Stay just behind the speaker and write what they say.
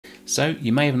So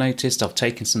you may have noticed I've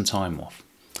taken some time off.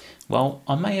 Well,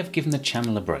 I may have given the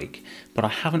channel a break, but I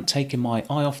haven't taken my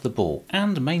eye off the ball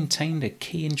and maintained a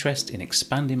key interest in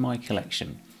expanding my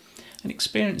collection and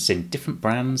experiencing different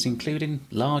brands, including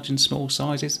large and small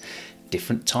sizes,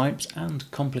 different types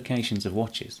and complications of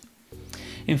watches.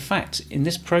 In fact, in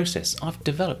this process I've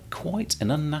developed quite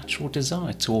an unnatural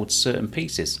desire towards certain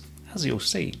pieces, as you'll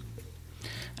see.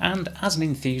 And as an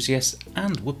enthusiast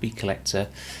and would-be collector,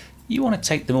 you want to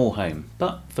take them all home,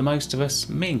 but for most of us,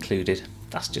 me included,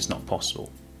 that's just not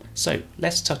possible. So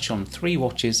let's touch on 3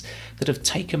 watches that have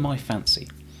taken my fancy.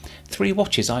 3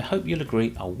 watches I hope you'll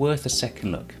agree are worth a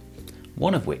second look,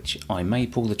 one of which I may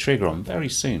pull the trigger on very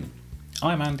soon.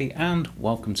 I'm Andy and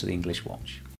welcome to the English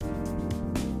Watch.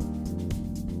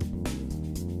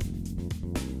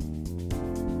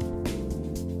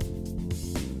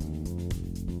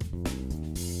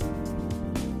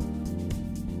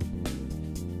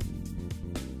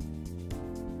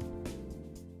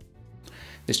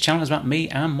 This channel is about me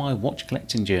and my watch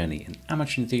collecting journey, an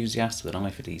amateur enthusiast with an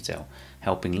eye for detail,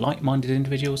 helping like-minded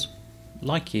individuals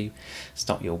like you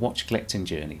start your watch collecting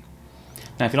journey.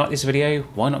 Now if you like this video,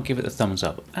 why not give it a thumbs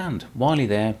up, and while you're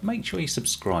there make sure you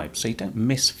subscribe so you don't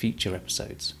miss future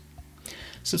episodes.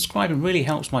 Subscribing really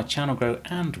helps my channel grow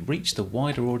and reach the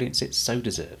wider audience it so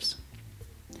deserves.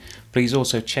 Please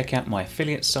also check out my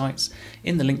affiliate sites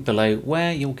in the link below,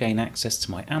 where you'll gain access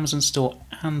to my Amazon store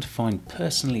and find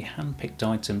personally hand-picked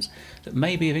items that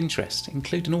may be of interest,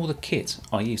 including all the kit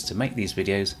I use to make these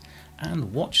videos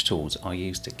and watch tools I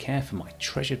use to care for my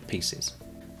treasured pieces.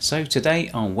 So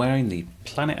today I'm wearing the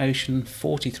Planet Ocean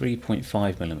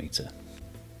 43.5mm.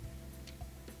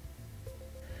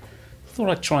 Thought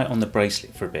I'd try it on the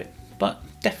bracelet for a bit, but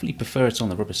definitely prefer it on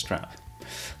the rubber strap.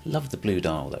 Love the blue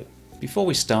dial though. Before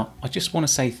we start, I just want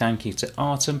to say thank you to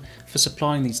Artem for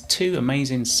supplying these 2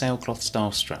 amazing sailcloth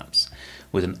style straps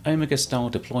with an Omega style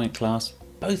deployment class.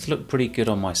 Both look pretty good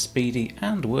on my Speedy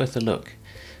and worth a look.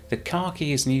 The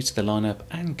khaki is new to the lineup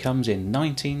and comes in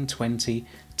 19, 20,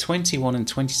 21 and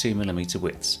 22mm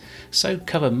widths, so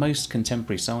cover most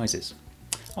contemporary sizes.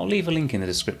 I'll leave a link in the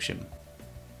description.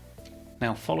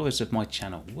 Now followers of my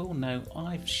channel will know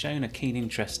I've shown a keen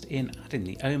interest in adding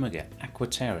the Omega Aqua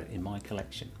Terra in my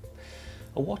collection.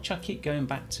 A watch I keep going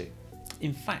back to.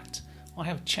 In fact, I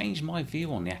have changed my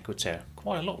view on the Aqua Terra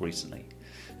quite a lot recently,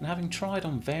 and having tried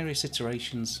on various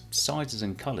iterations, sizes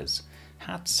and colours,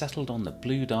 had settled on the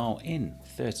blue dial in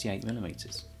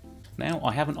 38mm. Now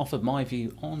I haven't offered my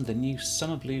view on the new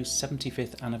Summer Blue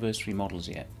 75th anniversary models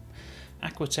yet,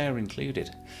 Aqua Terra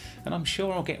included, and I'm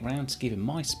sure I'll get round to giving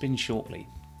my spin shortly.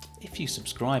 If you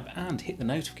subscribe and hit the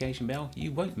notification bell,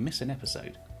 you won't miss an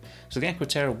episode. So the Aqua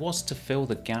Terra was to fill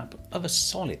the gap of a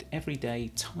solid everyday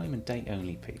time and date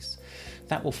only piece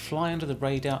that will fly under the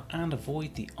radar and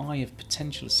avoid the eye of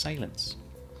potential assailants.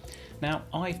 Now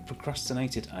I've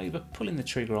procrastinated over pulling the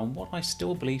trigger on what I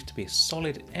still believe to be a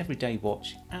solid everyday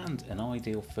watch and an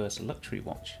ideal first luxury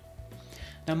watch.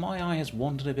 Now my eye has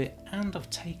wandered a bit and I've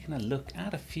taken a look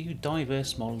at a few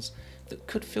diverse models that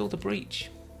could fill the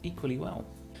breach equally well.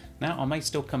 Now I may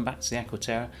still come back to the Aqua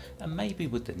Terra, and maybe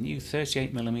with the new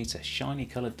 38mm shiny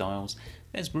coloured dials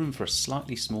there's room for a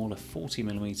slightly smaller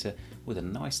 40mm with a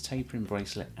nice tapering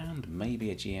bracelet and maybe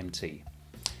a GMT.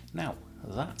 Now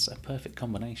that's a perfect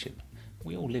combination.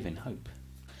 We all live in hope.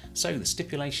 So the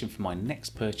stipulation for my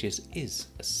next purchase is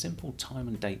a simple time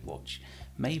and date watch,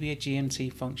 maybe a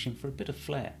GMT function for a bit of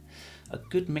flair, a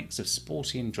good mix of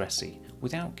sporty and dressy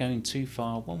without going too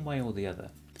far one way or the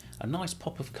other. A nice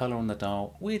pop of colour on the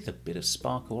dial with a bit of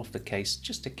sparkle off the case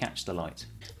just to catch the light.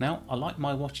 Now I like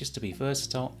my watches to be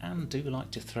versatile and do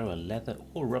like to throw a leather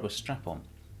or rubber strap on,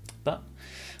 but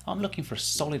I'm looking for a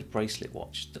solid bracelet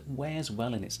watch that wears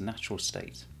well in its natural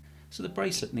state, so the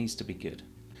bracelet needs to be good.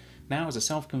 Now as a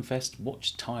self-confessed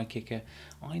watch tire kicker,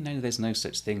 I know there's no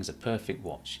such thing as a perfect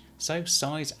watch, so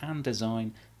size and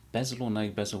design, bezel or no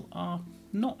bezel, are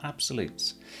not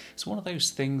absolutes. It's one of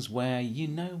those things where you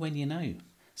know when you know.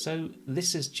 So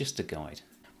this is just a guide.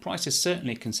 Price is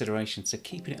certainly a consideration, so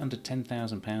keeping it under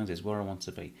 £10,000 is where I want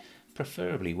to be,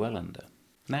 preferably well under.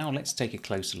 Now let's take a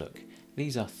closer look.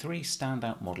 These are 3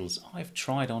 standout models I've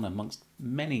tried on amongst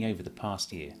many over the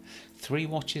past year. 3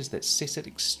 watches that sit at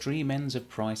extreme ends of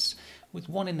price with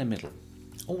one in the middle.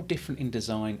 All different in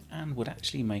design and would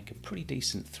actually make a pretty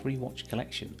decent 3-watch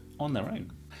collection on their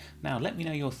own. Now let me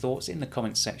know your thoughts in the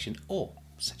comments section or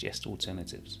suggest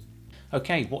alternatives.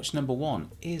 Okay, watch number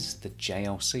 1 is the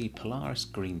JLC Polaris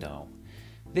Green Dial.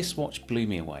 This watch blew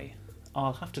me away.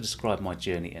 I'll have to describe my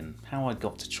journey and how I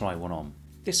got to try one on.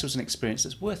 This was an experience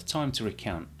that's worth time to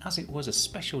recount, as it was a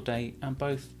special day and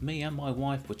both me and my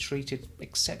wife were treated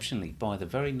exceptionally by the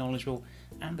very knowledgeable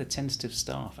and attentive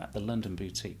staff at the London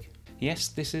boutique. Yes,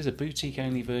 this is a boutique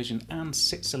only version and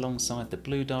sits alongside the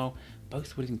Blue Dial,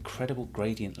 both with incredible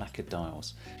gradient lacquered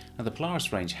dials. Now the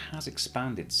Polaris range has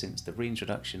expanded since the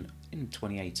reintroduction in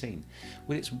 2018,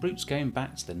 with its roots going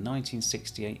back to the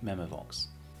 1968 Memovox.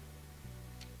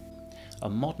 A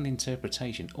modern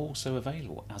interpretation also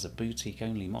available as a boutique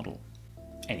only model.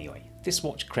 Anyway, this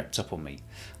watch crept up on me.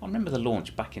 I remember the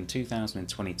launch back in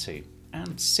 2022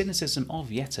 and cynicism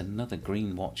of yet another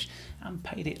green watch, and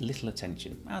paid it little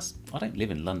attention as I don't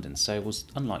live in London, so it was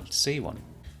unlikely to see one.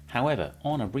 However,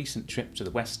 on a recent trip to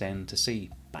the West End to see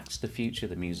Back to the Future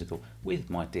the musical with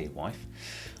my dear wife,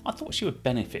 I thought she would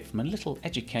benefit from a little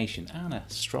education and a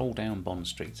stroll down Bond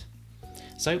Street.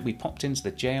 So we popped into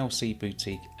the JLC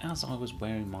boutique as I was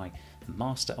wearing my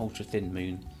Master Ultra Thin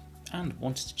Moon and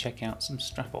wanted to check out some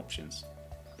strap options.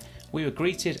 We were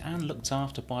greeted and looked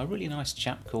after by a really nice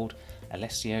chap called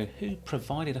Alessio, who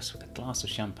provided us with a glass of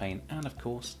champagne and of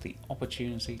course the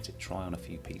opportunity to try on a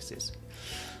few pieces.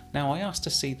 Now I asked to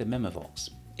see the Memovox.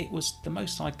 It was the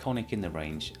most iconic in the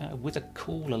range, with a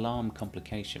cool alarm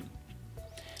complication.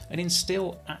 And in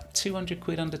still at 200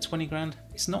 quid under 20 grand,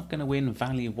 it's not going to win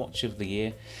Value Watch of the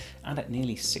Year, and at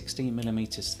nearly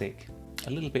 16mm thick, a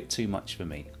little bit too much for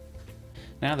me.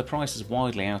 Now the price is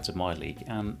widely out of my league,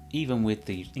 and even with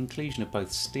the inclusion of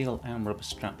both steel and rubber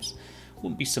straps,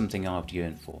 wouldn't be something I would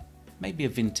yearn for. Maybe a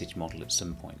vintage model at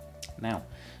some point. Now,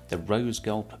 the rose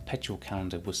gold perpetual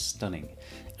calendar was stunning,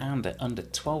 and at under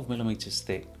 12mm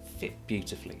thick, fit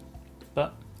beautifully.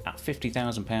 But at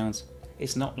 £50,000,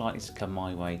 it's not likely to come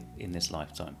my way in this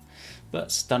lifetime,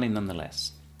 but stunning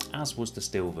nonetheless, as was the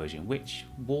steel version, which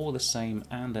wore the same,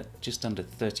 and at just under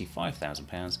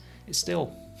 £35,000 is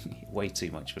still way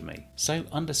too much for me. So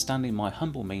understanding my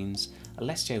humble means,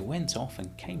 Alessio went off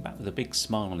and came back with a big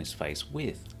smile on his face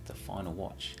with the final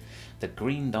watch, the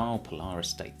Green Dial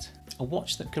Polaris Date. A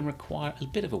watch that can require a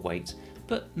bit of a wait,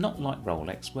 but not like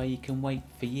Rolex where you can wait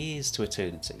for years to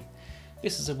eternity.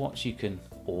 This is a watch you can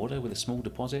order with a small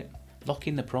deposit, lock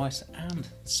in the price, and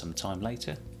sometime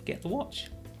later get the watch.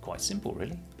 Quite simple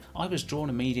really. I was drawn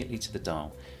immediately to the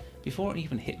dial. Before it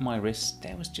even hit my wrist,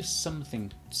 there was just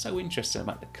something so interesting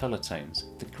about the colour tones,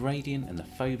 the gradient and the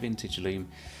faux vintage lume,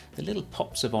 the little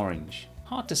pops of orange.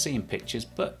 Hard to see in pictures,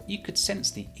 but you could sense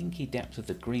the inky depth of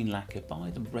the green lacquer by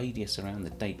the radius around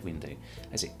the date window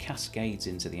as it cascades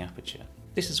into the aperture.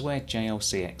 This is where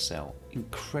JLC excel,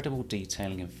 incredible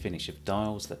detailing and finish of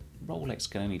dials that Rolex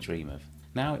can only dream of.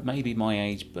 Now it may be my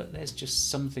age, but there's just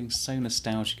something so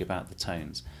nostalgic about the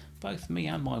tones. Both me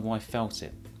and my wife felt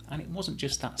it, and it wasn't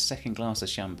just that second glass of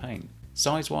champagne.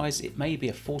 Size wise, it may be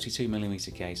a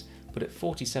 42mm case, but at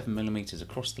 47mm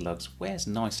across the lugs wears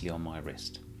nicely on my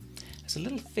wrist. It's a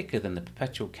little thicker than the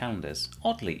perpetual calendars,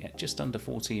 oddly at just under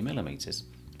 14mm,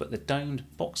 but the domed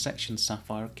box section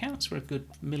sapphire accounts for a good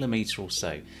millimetre or so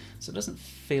it doesn't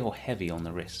feel heavy on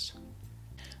the wrist.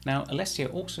 Now Alessio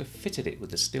also fitted it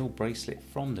with a steel bracelet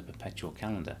from the perpetual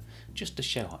calendar, just to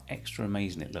show how extra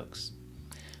amazing it looks.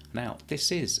 Now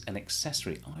this is an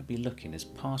accessory I'd be looking as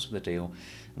part of the deal,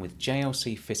 and with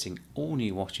JLC fitting all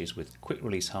new watches with quick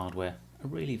release hardware, a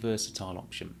really versatile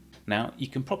option. Now you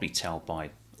can probably tell by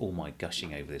all my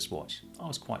gushing over this watch, I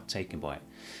was quite taken by it,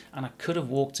 and I could have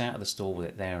walked out of the store with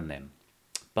it there and then.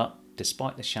 But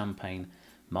despite the champagne,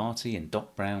 Marty and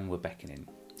Doc Brown were beckoning,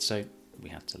 so we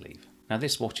had to leave. Now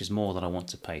this watch is more than I want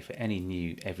to pay for any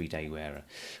new everyday wearer,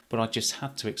 but I just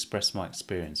had to express my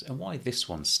experience and why this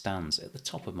one stands at the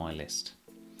top of my list.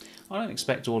 I don't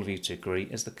expect all of you to agree,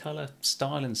 as the colour,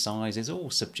 style and size is all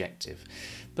subjective,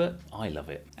 but I love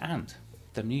it, and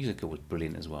the musical was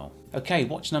brilliant as well. Okay,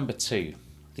 watch number 2,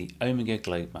 the Omega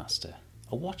Globemaster.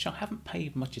 A watch I haven't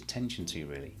paid much attention to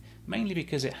really, mainly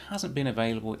because it hasn't been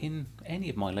available in any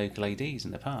of my local ADs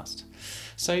in the past.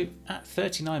 So at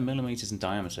 39mm in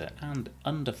diameter and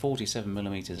under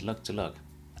 47mm lug to lug,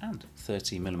 and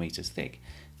 30mm thick,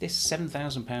 this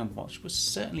 £7,000 watch was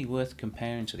certainly worth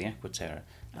comparing to the Aqua Terra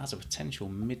as a potential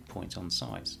midpoint on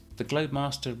size. The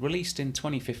Globemaster, released in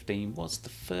 2015, was the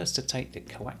first to take the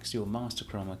coaxial master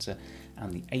chronometer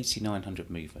and the 8900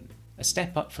 movement. A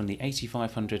step up from the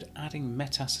 8500, adding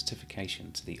META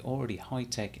certification to the already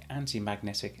high-tech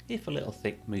anti-magnetic, if a little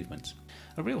thick, movement.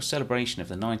 A real celebration of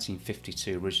the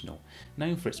 1952 original,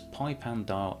 known for its pipe-hand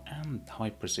dial and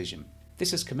high precision.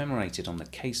 This is commemorated on the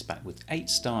case back with 8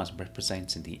 stars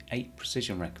representing the 8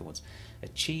 precision records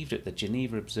achieved at the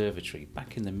Geneva Observatory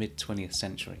back in the mid-20th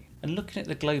century. And looking at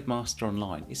the Globemaster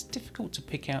online, it's difficult to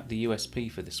pick out the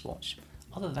USP for this watch,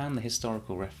 other than the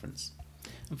historical reference.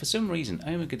 And for some reason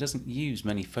Omega doesn't use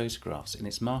many photographs in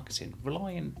its marketing,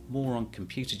 relying more on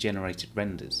computer generated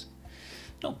renders.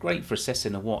 Not great for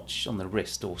assessing a watch on the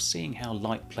wrist or seeing how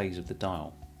light plays with the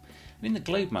dial. And in the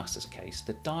Globemaster's case,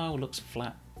 the dial looks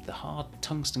flat, the hard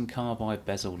tungsten carbide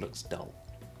bezel looks dull.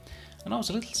 And I was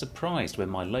a little surprised when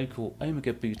my local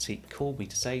Omega boutique called me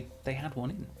to say they had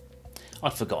one in.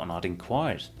 I'd forgotten I'd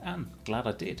inquired, and glad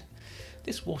I did.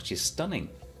 This watch is stunning.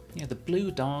 The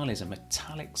blue dial is a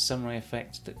metallic sunray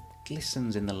effect that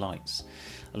glistens in the lights,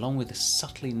 along with a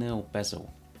subtly knurled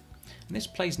bezel. And this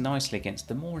plays nicely against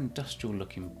the more industrial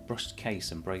looking brushed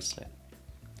case and bracelet.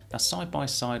 Now side by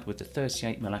side with the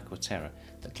 38mm Aqua Terra,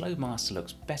 the Globemaster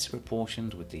looks better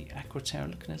proportioned, with the Aqua Terra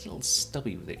looking a little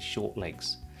stubby with its short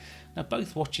legs. Now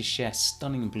both watches share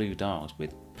stunning blue dials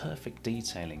with perfect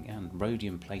detailing and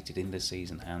rhodium plated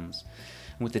indices and hands,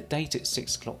 and with the date at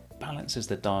 6 o'clock balances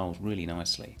the dials really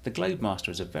nicely. The Globemaster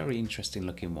is a very interesting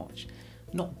looking watch,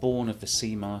 not born of the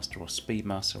Seamaster or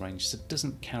Speedmaster range, so it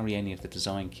doesn't carry any of the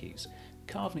design cues,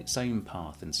 carving its own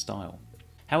path and style.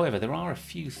 However, there are a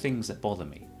few things that bother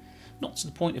me, not to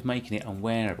the point of making it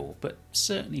unwearable, but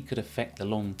certainly could affect the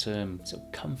long-term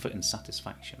comfort and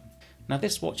satisfaction. Now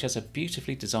this watch has a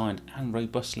beautifully designed and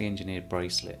robustly engineered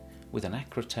bracelet with an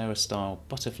Aqua Terra style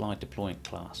butterfly deployment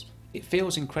clasp. It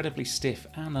feels incredibly stiff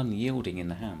and unyielding in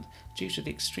the hand due to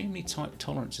the extremely tight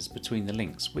tolerances between the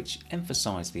links, which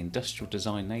emphasise the industrial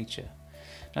design nature.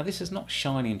 Now this is not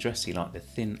shiny and dressy like the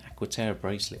thin Aqua Terra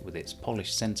bracelet with its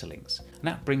polished centre links, and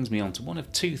that brings me on to one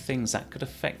of two things that could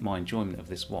affect my enjoyment of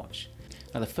this watch.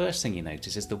 Now the first thing you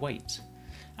notice is the weight.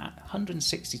 At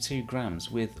 162 grams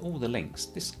with all the links,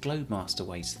 this Globemaster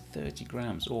weighs 30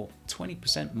 grams or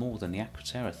 20% more than the Aqua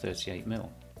Terra 38mm.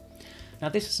 Now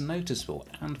this is noticeable,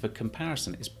 and for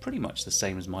comparison is pretty much the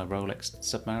same as my Rolex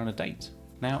Submariner date.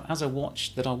 Now as a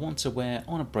watch that I want to wear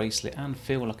on a bracelet and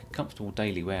feel like a comfortable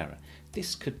daily wearer,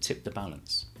 this could tip the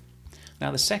balance.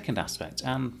 Now the second aspect,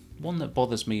 and one that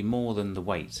bothers me more than the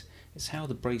weight, is how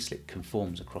the bracelet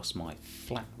conforms across my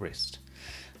flat wrist.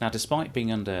 Now despite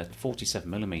being under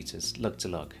 47mm lug to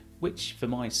lug, which for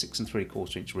my 6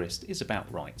 3/4 inch wrist is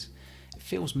about right, it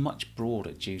feels much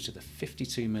broader due to the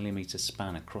 52mm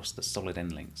span across the solid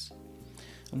end links.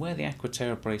 And where the Aqua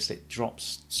Terra bracelet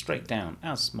drops straight down,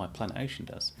 as my Planet Ocean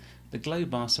does, the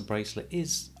Globemaster bracelet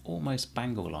is almost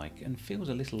bangle-like and feels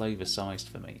a little oversized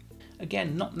for me.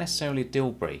 Again, not necessarily a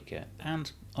deal breaker,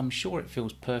 and I'm sure it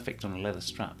feels perfect on a leather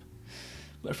strap.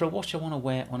 But for a watch I want to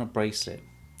wear on a bracelet,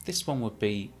 this one would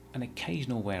be an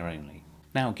occasional wear only.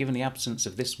 Now, given the absence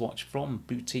of this watch from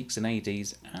boutiques and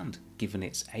ADs, and given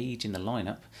its age in the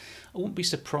lineup, I wouldn't be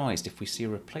surprised if we see a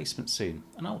replacement soon,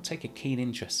 and I'll take a keen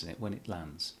interest in it when it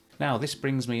lands. Now this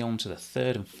brings me on to the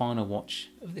third and final watch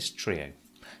of this trio,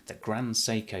 the Grand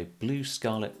Seiko Blue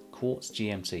Scarlet Quartz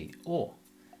GMT, or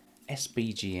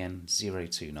SBGN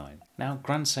 029. Now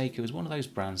Grand Seiko is one of those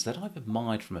brands that I've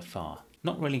admired from afar,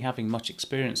 not really having much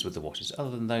experience with the watches other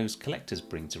than those collectors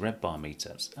bring to Red Bar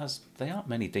meetups, as there aren't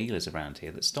many dealers around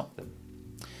here that stock them.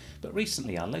 But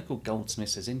recently our local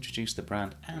goldsmith has introduced the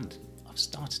brand, and I've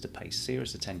started to pay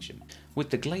serious attention.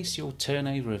 With the glacial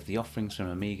turnover of the offerings from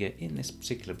Omega in this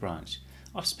particular branch,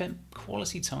 I've spent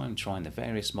quality time trying the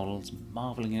various models,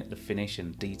 marvelling at the finish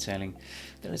and detailing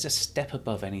that is a step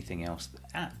above anything else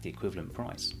at the equivalent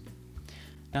price.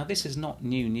 Now this is not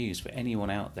new news for anyone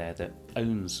out there that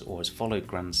owns or has followed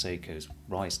Grand Seiko's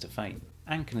rise to fame,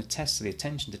 and can attest to the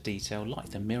attention to detail,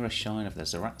 like the mirror shine of the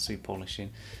Zaratsu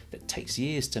polishing that takes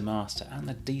years to master, and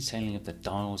the detailing of the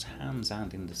dials, hands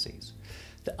and indices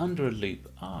that under a loupe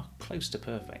are close to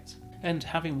perfect. And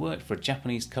having worked for a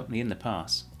Japanese company in the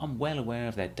past, I'm well aware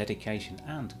of their dedication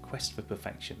and quest for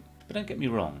perfection. But don't get me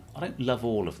wrong, I don't love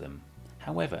all of them.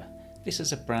 However, this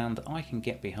is a brand that I can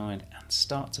get behind and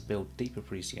start to build deep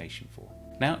appreciation for.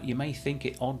 Now you may think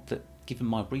it odd that, given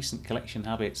my recent collection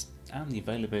habits and the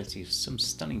availability of some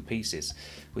stunning pieces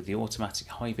with the automatic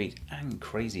high beat and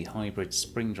crazy hybrid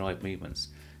spring drive movements,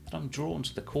 that I'm drawn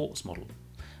to the quartz model.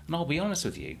 And I'll be honest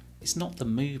with you, it's not the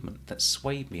movement that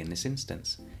swayed me in this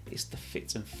instance, it's the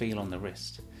fit and feel on the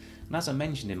wrist. And as I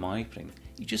mentioned in my opening,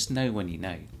 you just know when you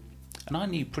know. And I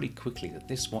knew pretty quickly that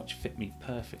this watch fit me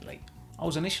perfectly. I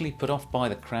was initially put off by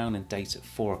the crown and date at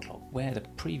 4 o'clock, where the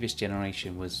previous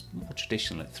generation was more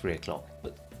traditional at 3 o'clock,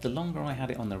 but the longer I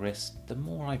had it on the wrist, the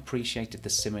more I appreciated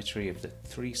the symmetry of the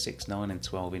 3, 6, 9 and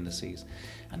 12 indices,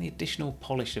 and the additional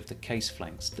polish of the case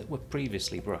flanks that were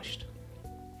previously brushed.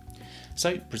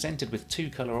 So presented with two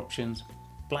colour options,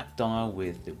 black dial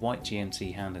with the white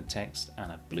GMT hand and text,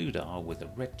 and a blue dial with a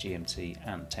red GMT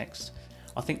and text,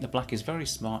 I think the black is very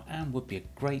smart and would be a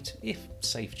great, if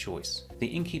safe, choice. The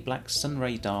inky black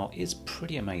sunray dial is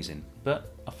pretty amazing,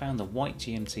 but I found the white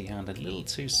GMT hand a little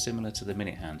too similar to the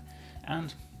minute hand,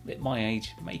 and at my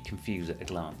age may confuse at a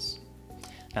glance.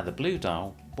 Now the blue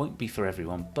dial won't be for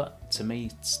everyone, but to me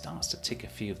it starts to tick a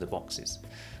few of the boxes.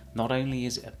 Not only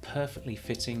is it a perfectly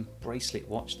fitting bracelet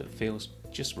watch that feels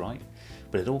just right,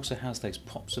 but it also has those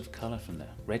pops of colour from the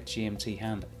red GMT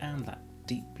hand and that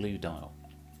deep blue dial.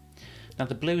 Now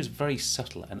the blue is very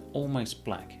subtle and almost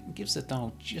black and gives the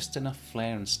dial just enough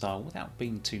flair and style without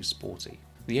being too sporty.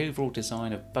 The overall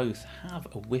design of both have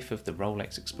a whiff of the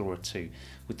Rolex Explorer 2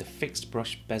 with the fixed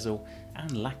brush bezel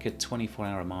and lacquered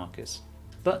 24-hour markers.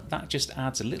 But that just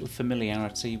adds a little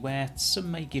familiarity where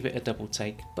some may give it a double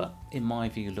take, but in my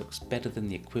view looks better than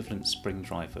the equivalent spring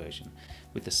drive version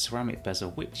with the ceramic bezel,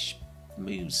 which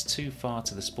moves too far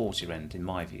to the sportier end in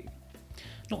my view.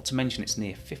 Not to mention its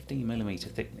near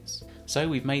 15mm thickness. So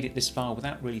we've made it this far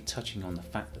without really touching on the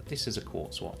fact that this is a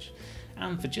quartz watch,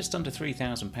 and for just under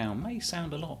 £3,000 may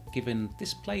sound a lot given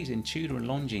this plays in Tudor and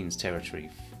Longines territory,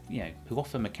 who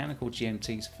offer mechanical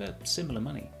GMTs for similar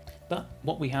money. But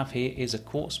what we have here is a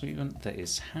quartz movement that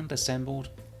is hand assembled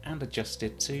and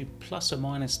adjusted to plus or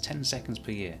minus 10 seconds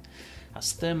per year,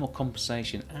 has thermal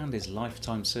compensation and is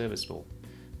lifetime serviceable.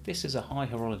 This is a high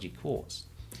horology quartz,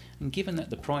 and given that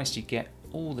the price you get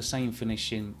all the same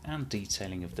finishing and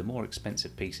detailing of the more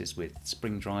expensive pieces with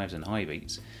spring drives and high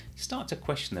beats, you start to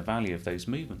question the value of those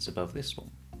movements above this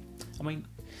one. I mean,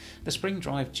 the spring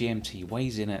drive GMT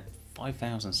weighs in at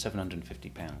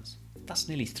 £5,750. That's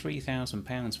nearly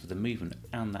 £3,000 for the movement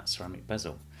and that ceramic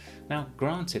bezel. Now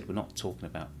granted, we're not talking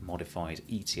about modified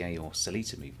ETA or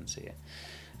Sellita movements here,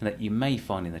 and that you may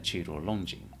find in the Tudor or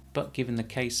Longines, but given the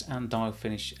case and dial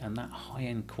finish and that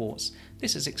high-end quartz,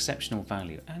 this is exceptional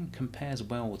value and compares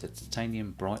well with the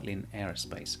titanium Breitling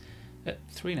Aerospace at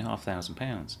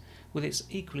 £3,500 with its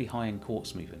equally high-end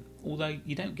quartz movement, although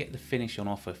you don't get the finish on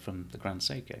offer from the Grand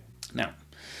Seiko. Now,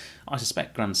 I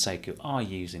suspect Grand Seiko are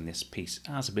using this piece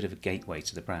as a bit of a gateway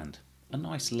to the brand, a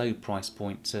nice low price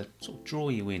point to sort of draw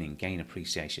you in and gain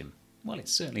appreciation. Well, it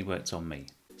certainly worked on me.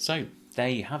 So there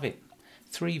you have it,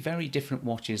 3 very different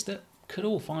watches that could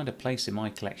all find a place in my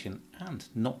collection and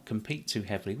not compete too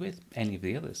heavily with any of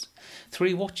the others.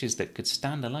 3 watches that could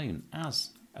stand alone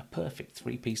as a perfect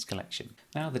 3-piece collection.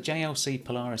 Now the JLC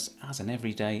Polaris as an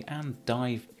everyday and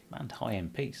dive and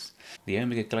high-end piece. The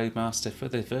Omega Globemaster for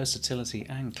the versatility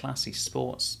and classy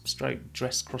sports stroke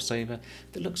dress crossover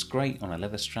that looks great on a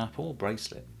leather strap or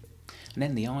bracelet. And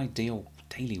then the ideal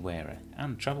daily wearer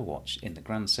and travel watch in the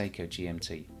Grand Seiko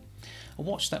GMT. A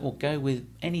watch that will go with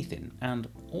anything and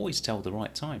always tell the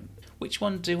right time. Which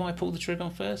one do I pull the trigger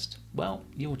on first? Well,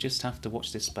 you'll just have to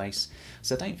watch this space,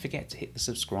 so don't forget to hit the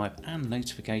subscribe and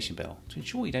notification bell to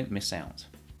ensure you don't miss out.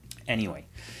 Anyway,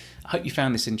 I hope you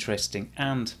found this interesting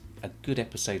and a good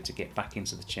episode to get back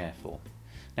into the chair for.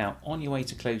 Now, on your way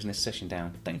to closing this session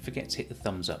down, don't forget to hit the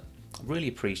thumbs up. I really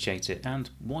appreciate it, and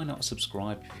why not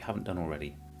subscribe if you haven't done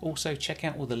already. Also, check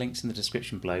out all the links in the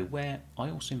description below, where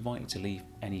I also invite you to leave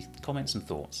any comments and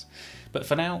thoughts. But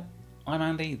for now, I'm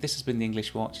Andy, this has been The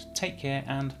English Watch. Take care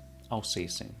and I'll see you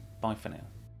soon. Bye for now.